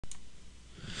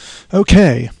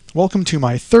Okay, welcome to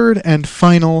my third and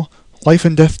final Life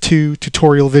and Death 2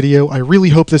 tutorial video. I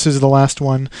really hope this is the last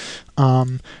one.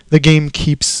 The game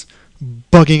keeps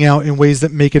bugging out in ways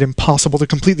that make it impossible to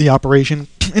complete the operation.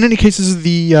 In any case, this is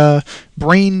the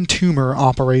brain tumor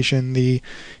operation, the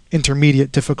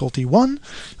intermediate difficulty one.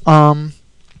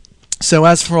 So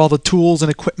as for all the tools and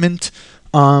equipment,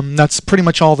 that's pretty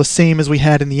much all the same as we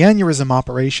had in the aneurysm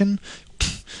operation.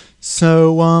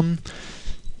 So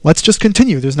let's just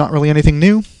continue. There's not really anything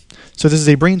new. So this is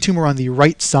a brain tumor on the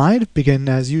right side. Begin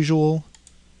as usual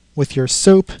with your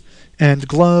soap and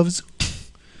gloves.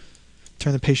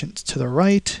 Turn the patient to the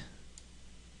right.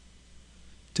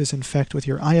 Disinfect with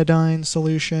your iodine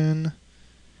solution.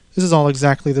 This is all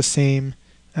exactly the same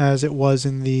as it was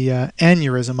in the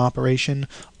aneurysm operation,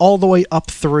 all the way up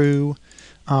through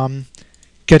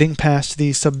getting past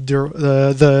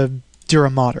the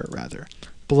dura mater, rather.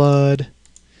 Blood,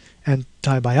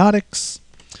 antibiotics.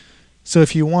 So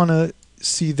if you want to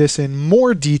see this in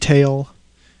more detail,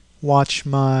 watch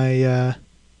my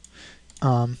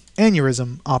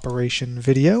aneurysm operation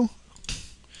video.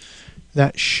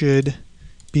 That should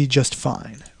be just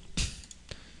fine.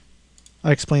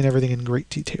 I explain everything in great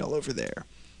detail over there.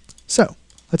 So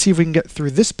let's see if we can get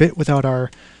through this bit without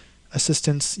our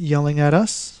assistants yelling at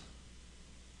us.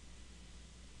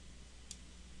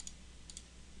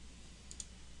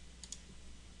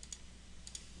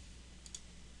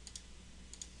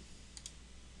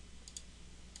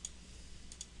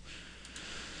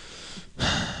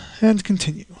 And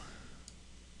continue.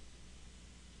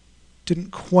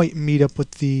 Didn't quite meet up with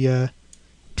the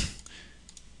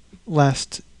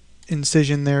last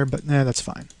incision there, but that's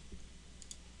fine.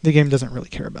 The game doesn't really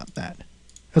care about that,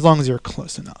 as long as you're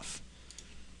close enough.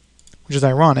 Which is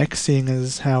ironic, seeing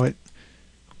as how it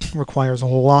requires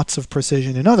lots of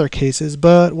precision in other cases,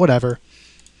 but whatever.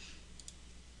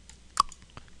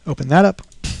 Open that up.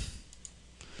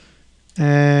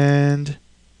 And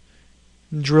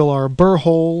drill our burr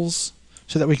holes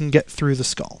so that we can get through the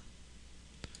skull.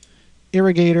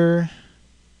 Irrigator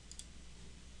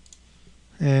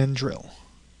and drill.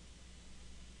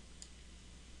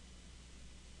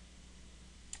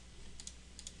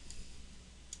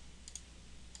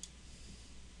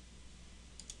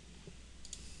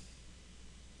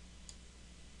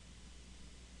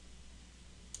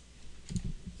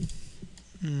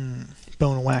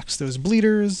 Bone wax those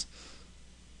bleeders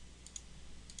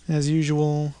as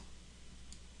usual.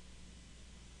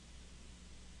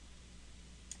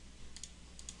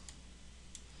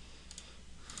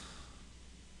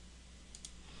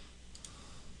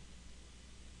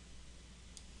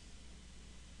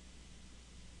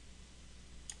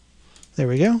 There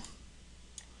we go.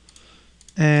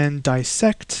 And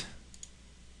dissect.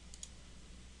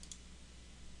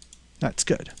 That's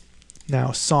good.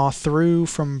 Now saw through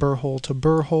from burr hole to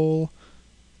burr hole.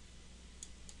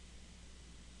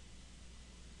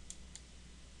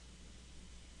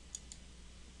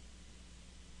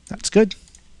 That's good.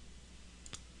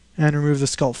 And remove the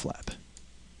skull flap.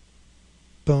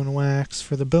 Bone wax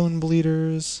for the bone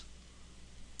bleeders.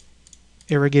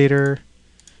 Irrigator.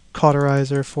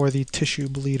 Cauterizer for the tissue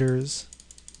bleeders.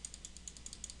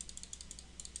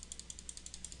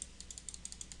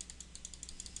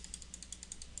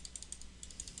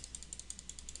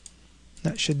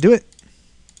 That should do it.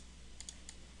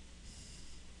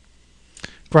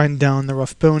 Grind down the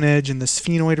rough bone edge and the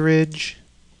sphenoid ridge.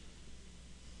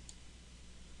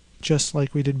 Just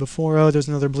like we did before. Oh, there's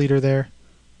another bleeder there.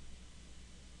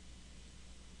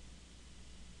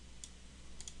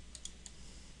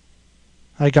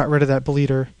 I got rid of that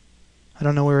bleeder. I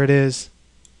don't know where it is.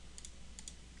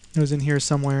 It was in here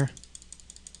somewhere.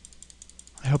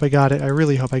 I hope I got it. I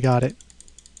really hope I got it.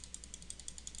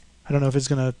 I don't know if it's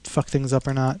going to fuck things up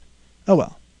or not. Oh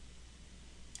well.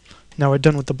 Now we're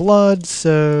done with the blood,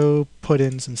 so put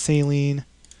in some saline.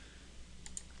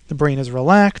 The brain is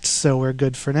relaxed, so we're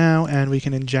good for now, and we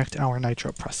can inject our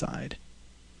nitroprusside.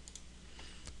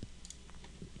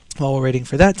 While we're waiting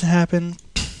for that to happen,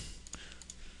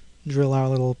 drill our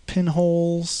little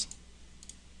pinholes.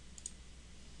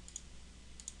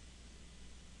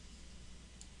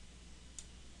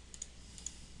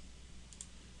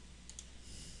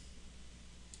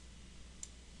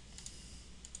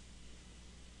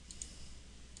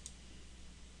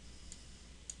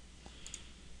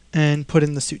 And put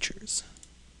in the sutures.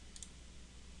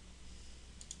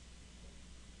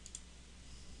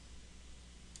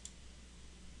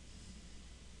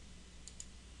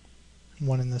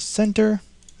 One in the center.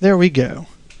 There we go.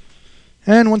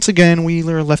 And once again, we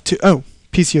are left to... Oh,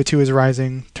 PCO2 is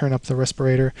rising. Turn up the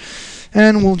respirator.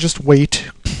 And we'll just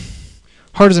wait.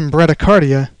 Heart is in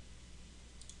bradycardia.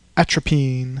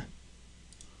 atropine.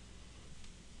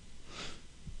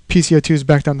 PCO2 is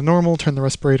back down to normal. Turn the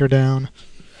respirator down.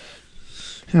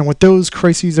 And with those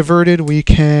crises averted, we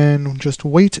can just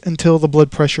wait until the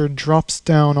blood pressure drops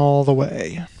down all the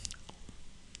way.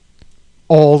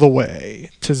 All the way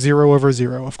to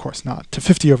 0/0. Of course not. To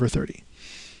 50/30.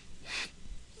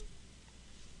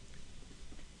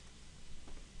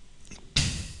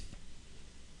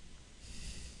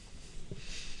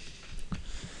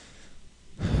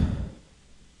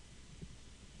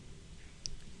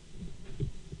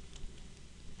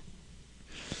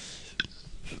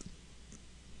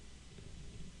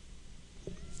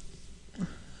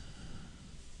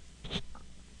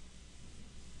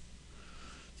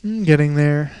 Getting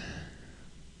there.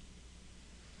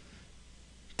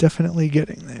 Definitely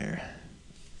getting there.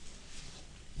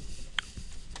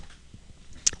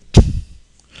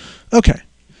 Okay,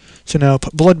 so now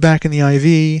put blood back in the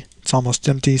IV. It's almost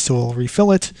empty, so we'll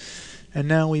refill it. And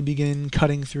now we begin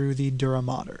cutting through the dura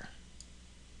mater.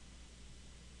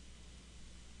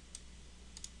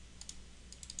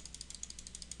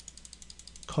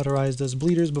 Cauterize those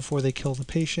bleeders before they kill the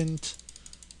patient.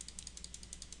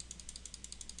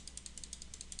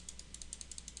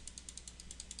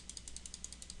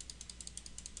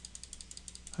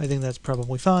 I think that's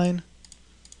probably fine.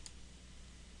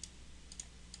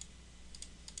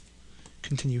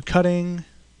 Continue cutting.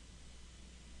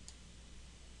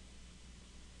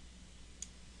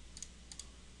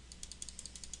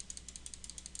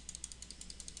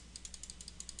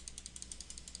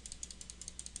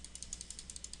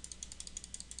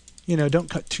 You know, don't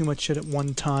cut too much shit at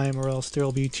one time, or else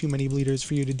there'll be too many bleeders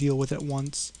for you to deal with at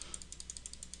once.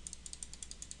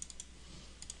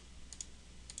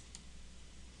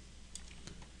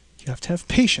 You have to have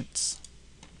patience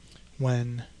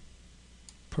when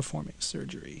performing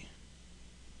surgery.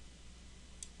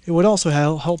 It would also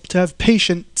help to have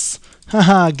patience.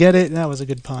 Haha, get it? That was a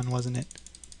good pun, wasn't it?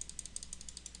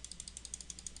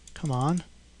 Come on.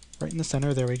 Right in the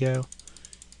center, there we go.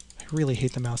 I really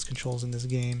hate the mouse controls in this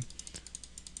game.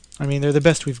 I mean, they're the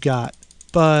best we've got,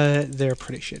 but they're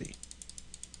pretty shitty.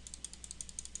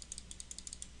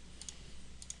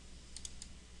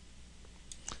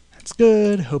 That's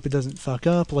good. Hope it doesn't fuck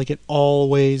up like it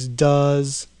always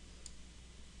does.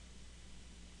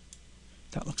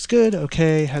 That looks good.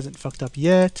 Okay, hasn't fucked up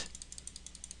yet.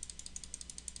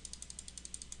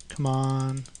 Come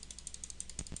on.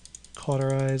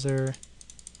 Cauterizer.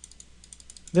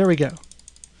 There we go.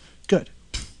 Good.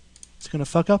 It's going to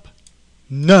fuck up?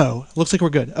 No. Looks like we're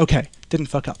good. Okay, didn't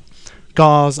fuck up.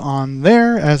 Gauze on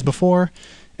there, as before,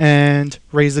 and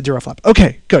raise the dura flap.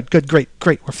 Okay, good, good, great,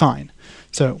 great, we're fine.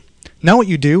 So, now what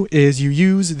you do is you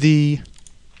use the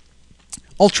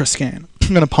ultrascan. I'm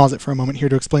going to pause it for a moment here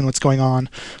to explain what's going on.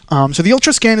 So the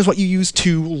ultrascan is what you use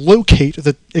to locate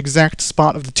the exact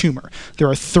spot of the tumor. There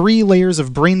are 3 layers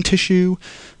of brain tissue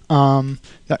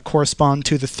that correspond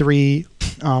to the 3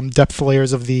 depth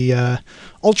layers of the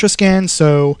ultrascan.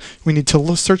 So we need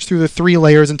to search through the 3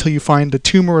 layers until you find a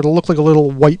tumor. It'll look like a little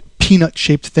white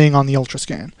peanut-shaped thing on the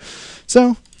ultrascan.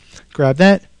 So grab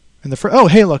that. And oh,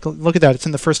 hey, look at that. It's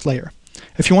in the first layer.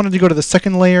 If you wanted to go to the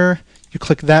second layer, you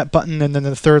click that button, and then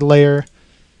the third layer.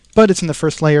 But it's in the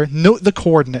first layer. Note the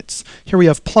coordinates. Here we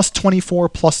have +24,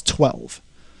 +12.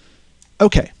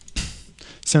 Okay.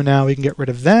 So now we can get rid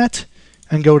of that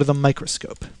and go to the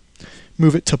microscope.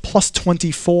 Move it to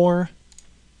 +24.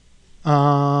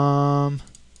 How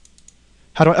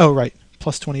do I? Oh, right.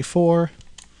 +24.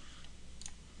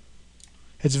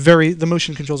 It's the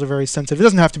motion controls are very sensitive. It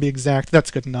doesn't have to be exact. That's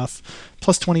good enough.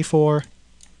 +24,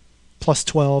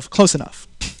 +12. Close enough.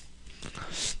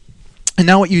 And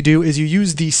now what you do is you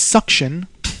use the suction.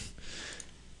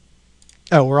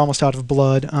 Oh, we're almost out of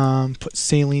blood. Put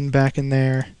saline back in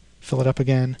there. Fill it up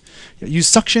again. Use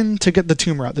suction to get the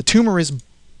tumor out. The tumor is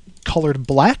colored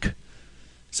black.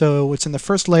 So it's in the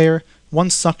first layer.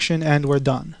 1 suction and we're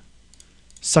done.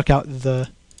 Suck out the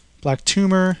black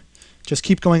tumor. Just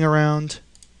keep going around.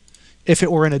 If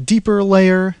it were in a deeper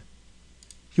layer,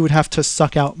 you would have to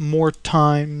suck out more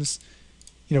times.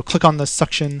 You know, click on the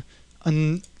suction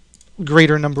a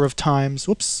greater number of times,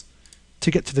 whoops,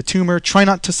 to get to the tumor. Try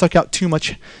not to suck out too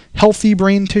much healthy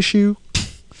brain tissue.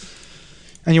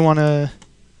 And you want to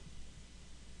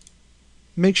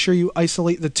make sure you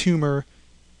isolate the tumor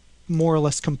more or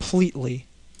less completely.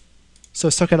 So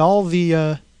suck out all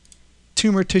the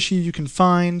tumor tissue you can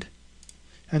find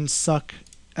and suck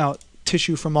out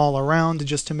tissue from all around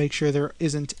just to make sure there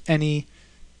isn't any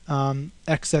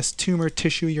excess tumor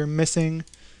tissue you're missing.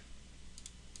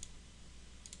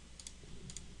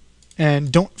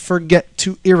 And don't forget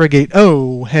to irrigate.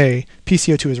 Oh, hey,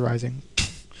 PCO2 is rising.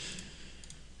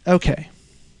 Okay.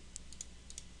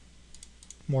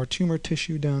 More tumor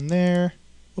tissue down there.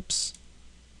 Whoops.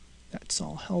 That's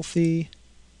all healthy.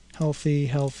 Healthy,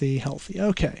 healthy, healthy.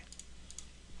 Okay.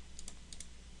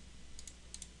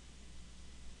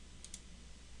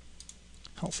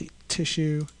 Healthy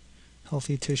tissue.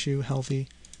 Healthy tissue, healthy.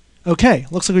 Okay,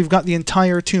 looks like we've got the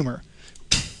entire tumor.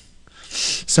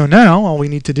 So now all we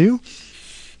need to do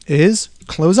is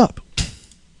close up.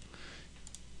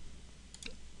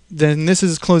 Then this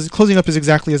is closing up is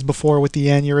exactly as before with the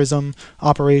aneurysm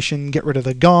operation. Get rid of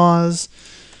the gauze,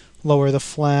 lower the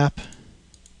flap,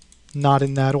 not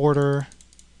in that order.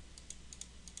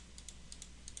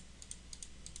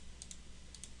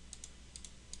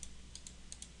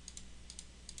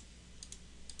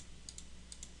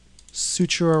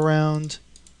 Suture around.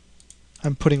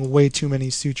 I'm putting way too many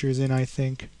sutures in, I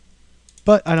think.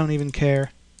 But I don't even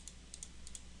care.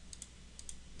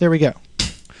 There we go.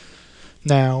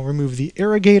 Now remove the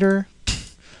irrigator.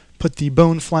 Put the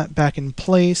bone flap back in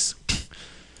place.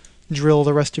 Drill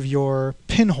the rest of your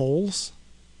pinholes.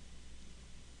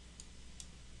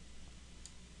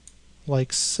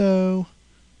 Like so.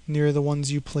 Near the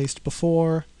ones you placed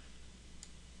before.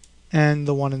 And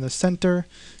the one in the center.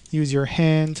 Use your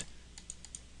hand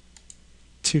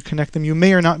to connect them. You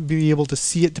may or not be able to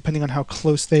see it depending on how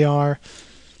close they are.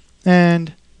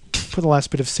 And put the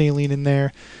last bit of saline in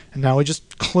there. And now we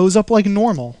just close up like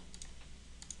normal.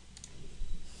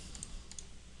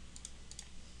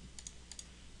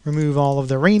 Remove all of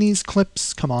the Rainey's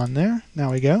clips. Come on there.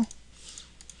 Now we go.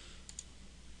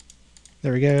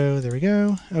 There we go. There we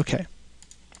go. Okay.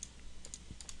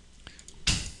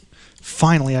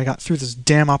 Finally, I got through this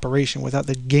damn operation without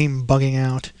the game bugging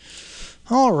out.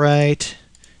 All right.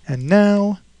 And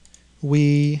now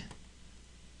we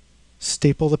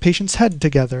staple the patient's head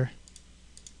together.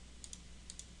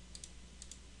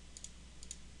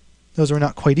 Those were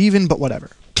not quite even, but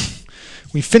whatever.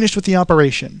 We finished with the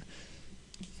operation.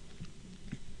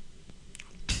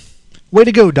 Way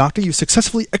to go, doctor. You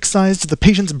successfully excised the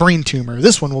patient's brain tumor.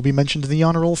 This one will be mentioned in the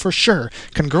honor roll for sure.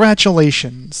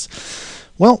 Congratulations.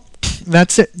 Well,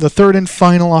 that's it. The third and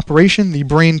final operation, the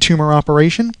brain tumor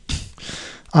operation.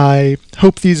 I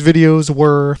hope these videos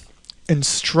were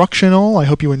instructional. I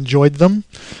hope you enjoyed them.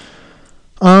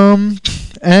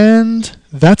 And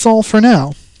that's all for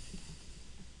now.